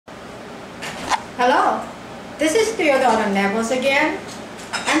Hello, this is Teodora again,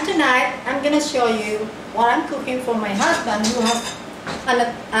 and tonight I'm going to show you what I'm cooking for my husband who has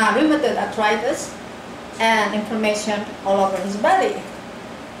rheumatoid arthritis and inflammation all over his body.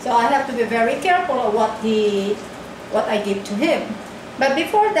 So I have to be very careful of what I give to him. But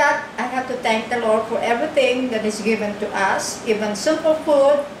before that, I have to thank the Lord for everything that is given to us, even simple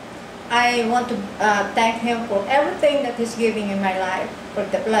food. I want to thank Him for everything that He's giving in my life, for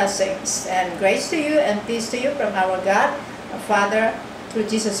the blessings and grace to you and peace to you from our God, our Father,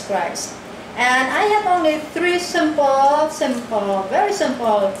 through Jesus Christ. And I have only three very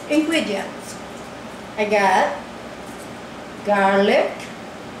simple ingredients. I got garlic,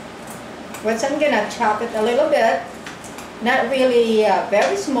 which I'm gonna chop it a little bit, not really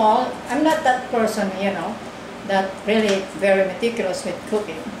very small. I'm not that person, that really very meticulous with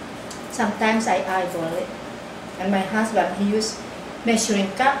cooking. Sometimes I eyeball it. And my husband, he used measuring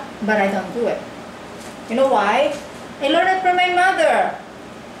cup, but I don't do it. You know why? I learned it from my mother.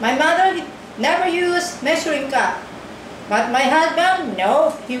 My mother never used measuring cup. But my husband,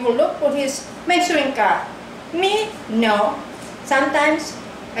 no, he will look for his measuring cup. Me, no. Sometimes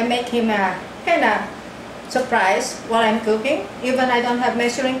I make him kind of surprised while I'm cooking. Even I don't have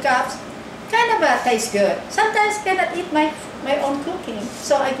measuring cups, kind of tastes good. Sometimes I cannot eat my own cooking,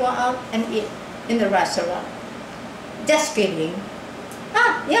 so I go out and eat in the restaurant. Just kidding.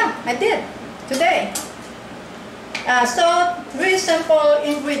 Yeah, I did today. So three simple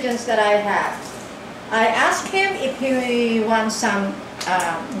ingredients that I have. I asked him if he wants some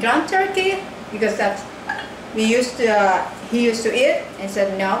ground turkey, because that's he used to eat. He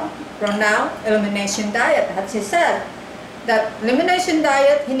said no. From now, elimination diet. As he said, that elimination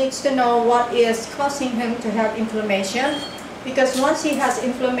diet, he needs to know what is causing him to have inflammation, because once he has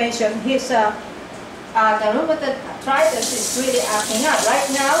inflammation, his the rheumatoid arthritis is really acting up. Right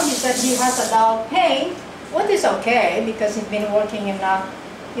now, he said he has a dull pain, which is okay because he's been working in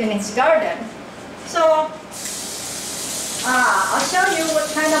his garden. So I'll show you what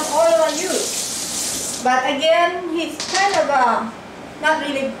kind of oil I use. But again, he's kind of not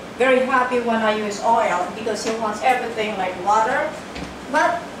really very happy when I use oil, because he wants everything like water.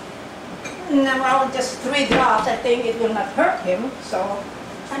 But well, just 3 drops, I think it will not hurt him. So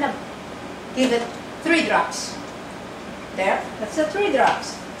kind of give it 3 drops. There, that's the 3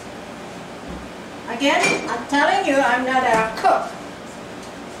 drops. Again, I'm telling you, I'm not a cook.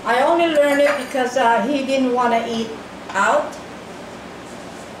 I only learned it because he didn't want to eat out.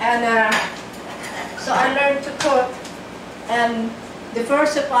 And so I learned to cook and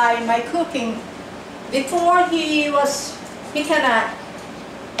diversify my cooking. Before he cannot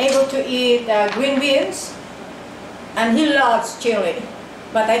able to eat green beans, and he loves chili.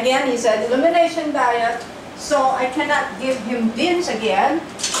 But again, he said elimination diet, so I cannot give him beans again.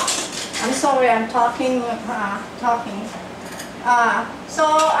 I'm sorry, I'm talking. So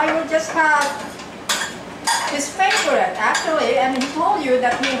I will just have his favorite actually, and he told you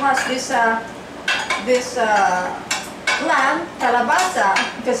that he has this plant, kalabasa,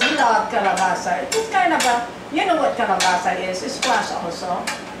 because he loves kalabasa. It's kind of you know what kalabasa is, it's squash also,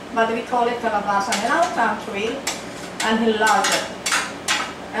 but we call it kalabasa in our country, and he loves it.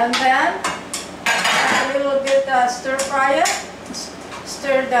 And then a little bit stir fry it,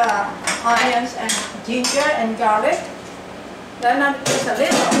 stir the onions and ginger and garlic, then just a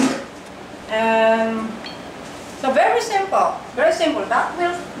little. So very simple, very simple. That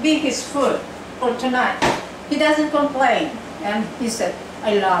will be his food for tonight. He doesn't complain, and he said,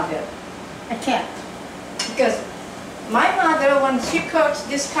 I love it. I can't. Because my mother, when she cooks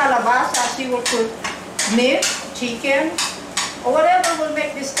this kalabasa, she will put meat, chicken, or whatever will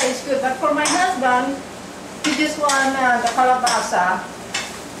make this taste good. But for my husband, he just wants the kalabasa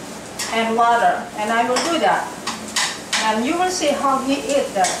and water, and I will do that. And you will see how he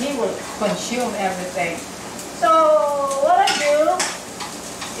eats that. He will consume everything. So what I do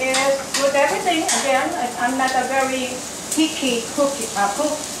is with everything, again, I'm not a very picky cook in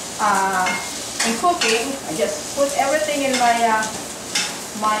cooking. I just put everything in my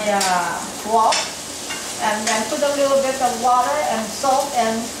wok, and then put a little bit of water and salt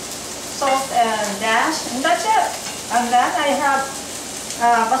and dash, and that's it. And then I have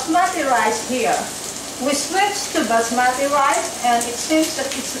basmati rice here. We switched to basmati rice, and it seems that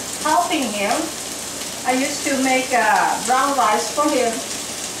it's helping him. I used to make brown rice for him,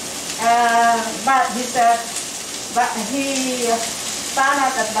 but he said, he found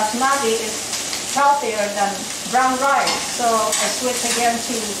out that basmati is healthier than brown rice, so I switched again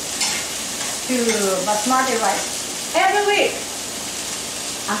to basmati rice. Every week,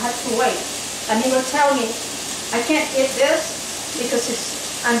 I had to wait, and he will tell me, I can't eat this because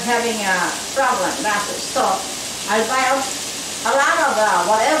it's I'm having a problem, that's it. So I buy a lot of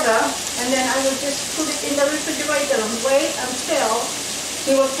whatever, and then I will just put it in the refrigerator and wait until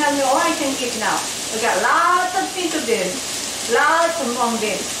he will tell me, oh, I can eat now. I got lots of pinto beans, lots of mung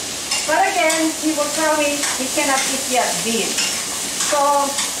beans. But again, he will tell me he cannot eat yet beans. So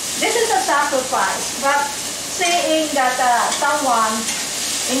this is a sacrifice, but saying that someone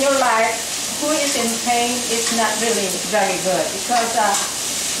in your life who is in pain is not really very good, because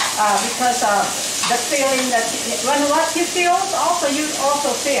of the feeling that when what he feels, also you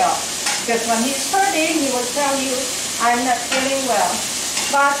also feel. Because when he's hurting, he will tell you, I'm not feeling well.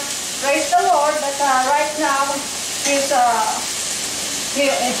 But praise the Lord that right now the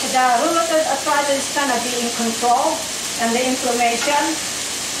rheumatoid arthritis is kind of being controlled, and the inflammation.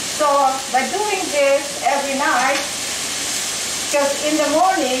 So by doing this every night, because in the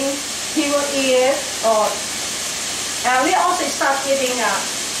morning he will eat, or we also start eating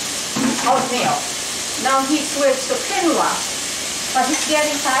oatmeal. Now he switched to quinoa, but he's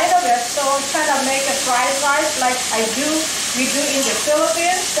getting tired of it, so I kind of make a fried rice like we do in the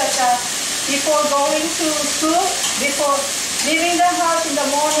Philippines, that before going to school, before leaving the house in the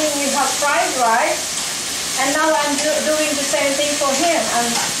morning, we have fried rice, and now I'm doing the same thing for him.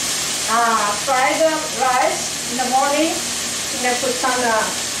 I'm fried rice in the morning, and I put some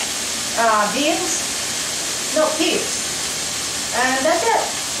peas, and that's it.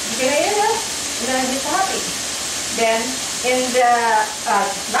 You can eat it, and then he's happy. Then in the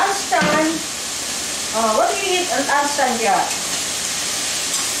lunchtime, what do you eat at lunchtime, Garrett?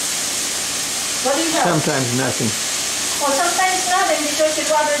 What do you have? Sometimes nothing. Well, sometimes nothing, because you'd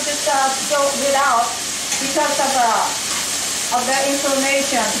rather just go without because of the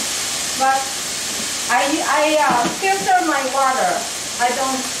inflammation. But I filter my water. I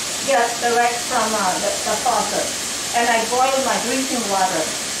don't get direct from the faucet, and I boil my drinking water.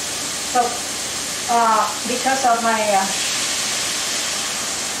 So because of my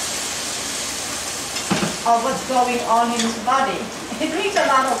of what's going on in his body, he drinks a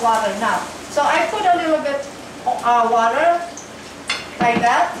lot of water now. So I put a little bit water like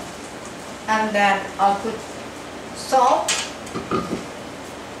that, and then I'll put salt.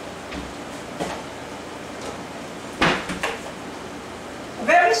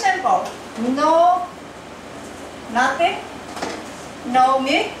 Very simple. No, nothing. No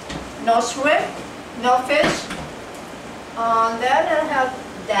meat, no shrimp, no fish. Then I have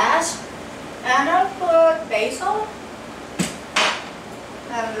dash, and I'll put basil,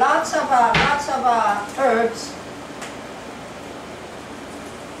 and lots of herbs,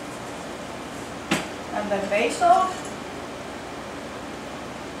 and then basil.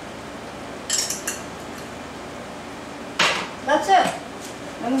 That's it.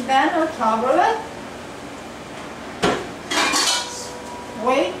 And then I'll cover it.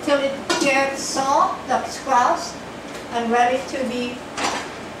 Wait till it gets soft, the squash, and ready to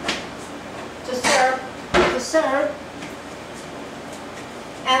serve.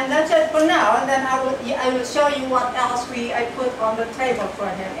 And that's it for now. And then I will show you what else I put on the table for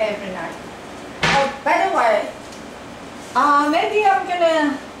him every night. Oh, by the way, maybe I'm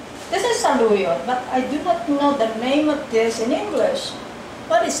gonna. This is saluyot, but I do not know the name of this in English.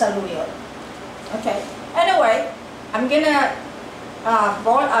 What is saluyot? Okay. Anyway, I'm gonna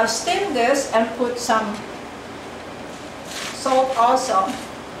I'll steam this and put some salt also,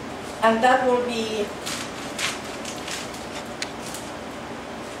 and that will be.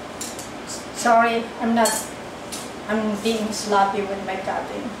 Sorry, I'm being sloppy with my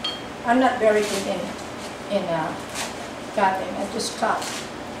cutting. I'm not very good in cutting. I just cut.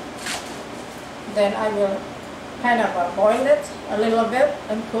 Then I will kind of boil it a little bit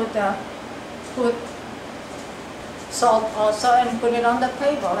and put salt also, and put it on the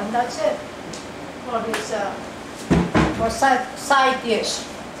table, and that's it for this for side dish.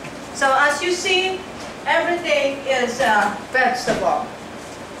 So as you see, everything is vegetable.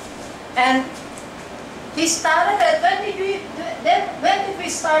 And he started at when did we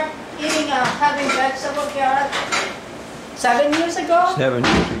start eating having vegetable, Garrett? 7 years ago. 7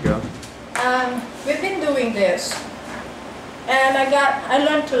 years ago. We've been doing this, and I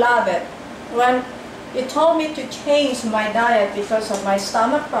learned to love it. When you told me to change my diet because of my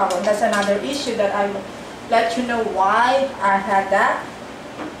stomach problem, that's another issue that I will let you know why I had that.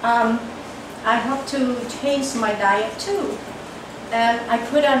 I have to change my diet too, and I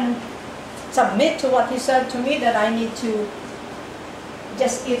couldn't submit to what he said to me that I need to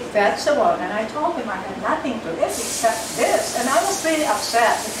just eat vegetable. And I told him I had nothing to eat except this, and I was really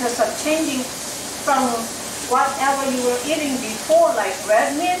upset because of changing from whatever you were eating before, like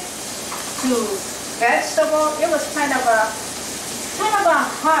red meat, to vegetable. It was kind of kind of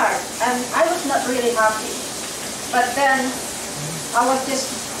hard, and I was not really happy. But then I was just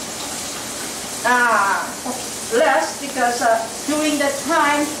blessed because during that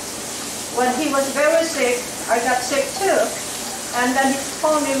time when he was very sick, I got sick too. And then he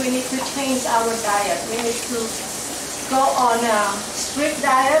told me we need to change our diet. We need to go on a strict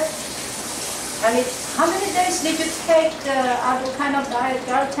diet. And how many days did you take the other kind of diet,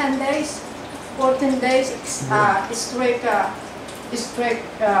 girl? 10 days? 14 days? Strict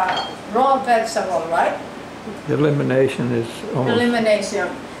raw vegetable, right? Elimination is almost...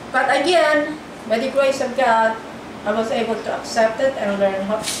 Elimination. But again, by the grace of God, I was able to accept it and learn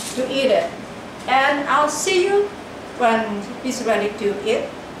how to eat it. And I'll see you when he's ready to eat.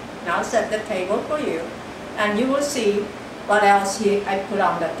 And I'll set the table for you. And you will see what else I put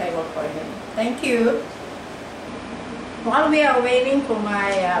on the table for him. Thank you. While we are waiting for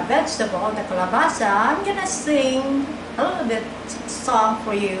my vegetable, the kalabasa, I'm gonna sing a little bit song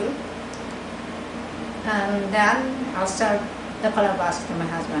for you. And then I'll serve the kalabasa to my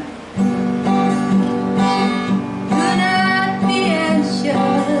husband. Do not be anxious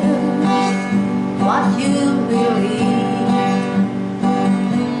what you will eat.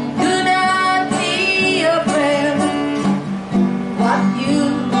 Do not be afraid what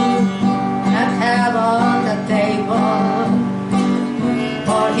you have on the table.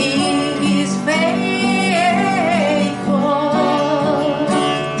 For He is faithful.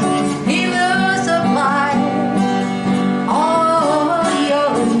 He will supply all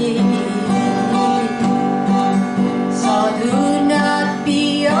your needs. So do not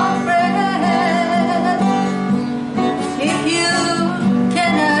be afraid if you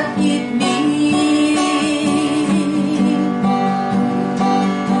cannot eat meat.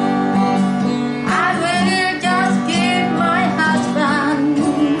 I will just give my husband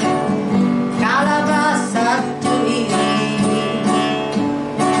kalabasa to eat.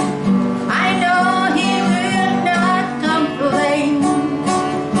 I know he will not complain,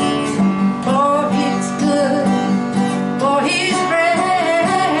 for it's good for his brain.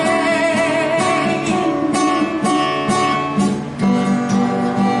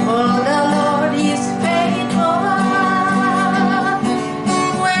 For the Lord is faithful.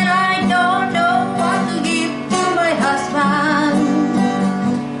 When I don't know what to give to my husband,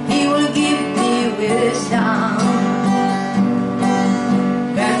 He will give me wisdom.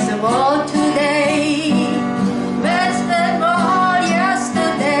 Vegetable today, vegetable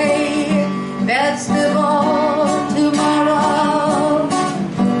yesterday, vegetable tomorrow.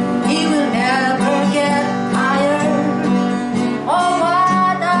 He will never get tired of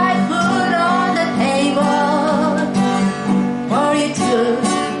what I put on the table. For it's good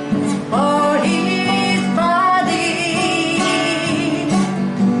for his body.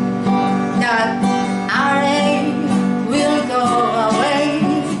 That heartache will go away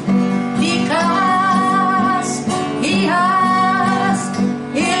because he has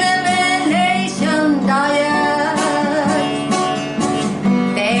elimination diet.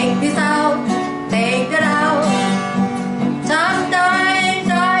 Take this out, take that out. Sometimes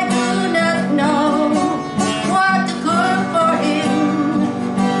I do not know what to cook for him,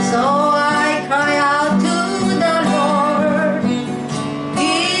 so I cry out to the Lord.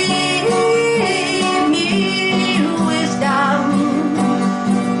 Give me wisdom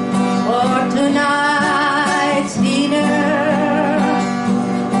for tonight's dinner.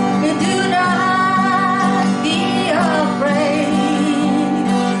 Do not be afraid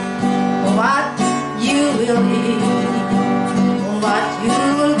what you will eat, what you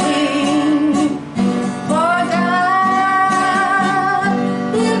will bring. For God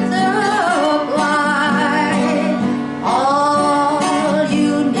will supply all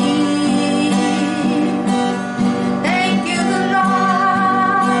you need. Thank you,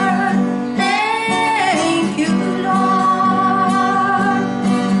 Lord. Thank you, Lord,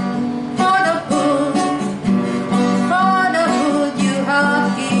 for the food you have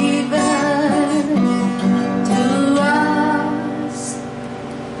given to us.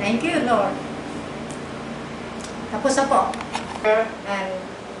 Thank you, Lord. Tapos na po. And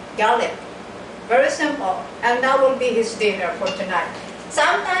garlic. Very simple. And that will be his dinner for tonight.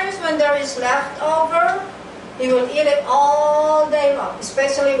 Sometimes when there is leftover, he will eat it all day long.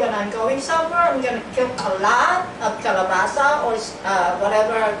 Especially when I'm going somewhere, I'm going to cook a lot of kalabasa or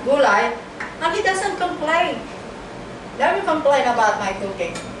whatever gulay. And he doesn't complain. Never complain about my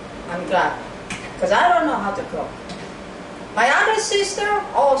cooking. I'm glad. Because I don't know how to cook. My other sister,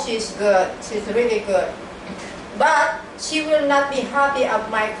 oh, she's good. She's really good. But she will not be happy of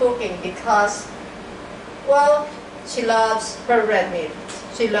my cooking because, well, she loves her red meat.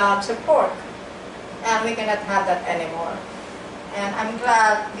 She loves her pork. And we cannot have that anymore. And I'm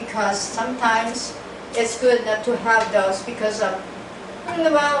glad because sometimes it's good not to have those because of,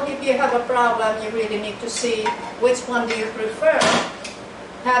 well, if you have a problem, you really need to see which one do you prefer.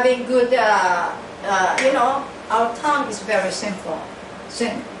 Having good, you know, our tongue is very simple.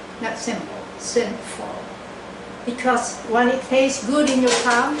 Not simple, sinful. Because when it tastes good in your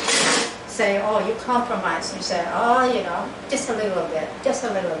tongue, say, oh, you compromise. You say, oh, you know, just a little bit, just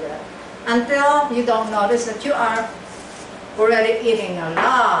a little bit. Until you don't notice that you are already eating a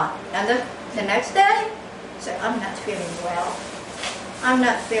lot. And the next day, you say, I'm not feeling well. I'm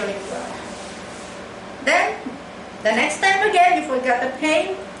not feeling well. Then, the next time again, you forget the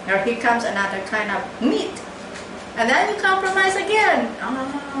pain, or here comes another kind of meat. And then you compromise again.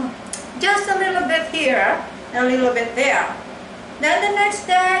 Oh, just a little bit here, a little bit there. Then the next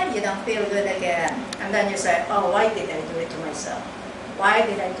day, you don't feel good again. And then you say, oh, why did I do it to myself? Why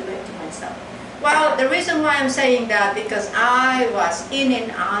did I do it to myself? Well, the reason why I'm saying that, because I was in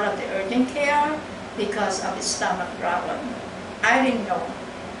and out of the urgent care because of the stomach problem. I didn't know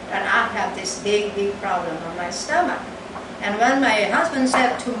that I have this big, big problem on my stomach. And when my husband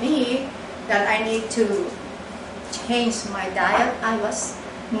said to me that I need to change my diet, I was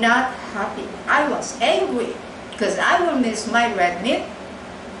not happy. I was angry because I will miss my red meat,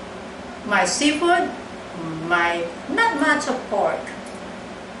 my seafood, my not much of pork,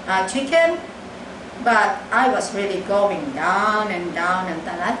 chicken, but I was really going down and down and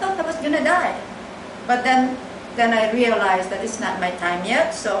down. I thought I was gonna die, but then I realized that it's not my time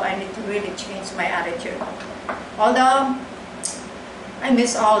yet, so I need to really change my attitude. Although I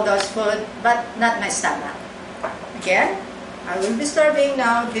miss all those food, but not my stomach. Again, I will be serving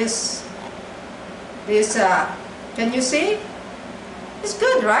now this, can you see? It's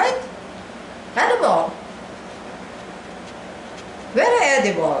good, right? Edible. Very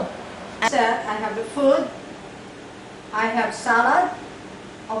edible. I said I have the food, I have salad.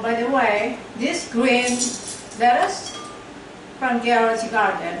 Oh, by the way, this green lettuce from Garrett's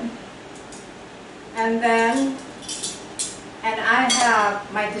garden. And I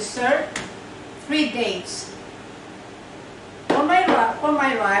have my dessert, 3 dates. For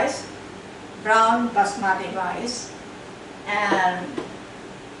my rice, brown basmati rice, and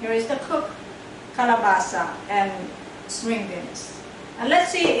here is the cooked kalabasa and string beans. And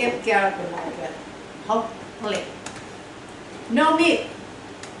let's see if Garrett will like it. Hopefully. No meat.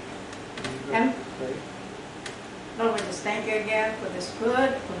 And Lord, we just thank you again for this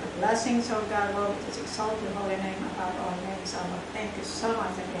food, for the blessings of God. Lord, we just exalt your holy name above all names. Lord, thank you so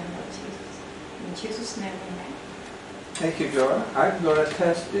much again, Lord Jesus. In Jesus' name, amen. Thank you, Dora. I'm going to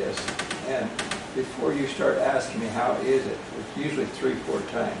test this, and before you start asking me how is it, it's usually 3-4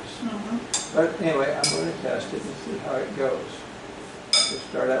 times. But anyway, I'm going to test it and see how it goes. We'll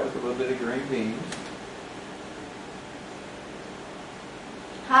start out with a little bit of green beans.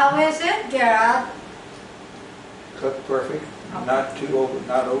 How is it, Garrett? Cooked perfect, Okay.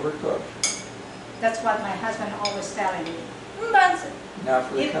 not overcooked. That's what my husband always telling me. But Now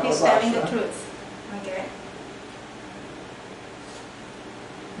for the if he's telling the kalabasa. truth, okay.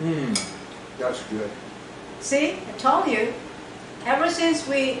 That's good. See, I told you, ever since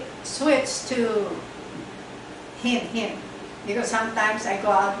we switched to him, because sometimes I go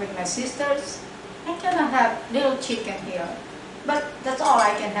out with my sisters, I cannot have little chicken here. But that's all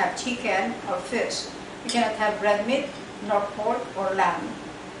I can have, chicken or fish. I cannot have red meat, nor pork or lamb.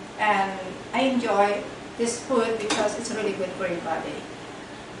 And I enjoy this food because it's really good for your body.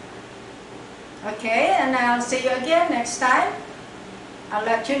 Okay, and I'll see you again next time. I'll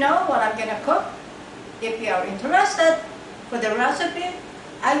let you know what I'm gonna cook. If you are interested for the recipe,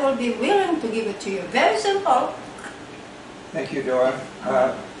 I will be willing to give it to you. Very simple. Thank you, Dora.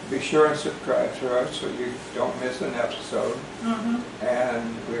 Be sure and subscribe to us so you don't miss an episode.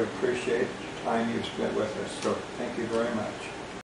 And we appreciate the time you've spent with us. So thank you.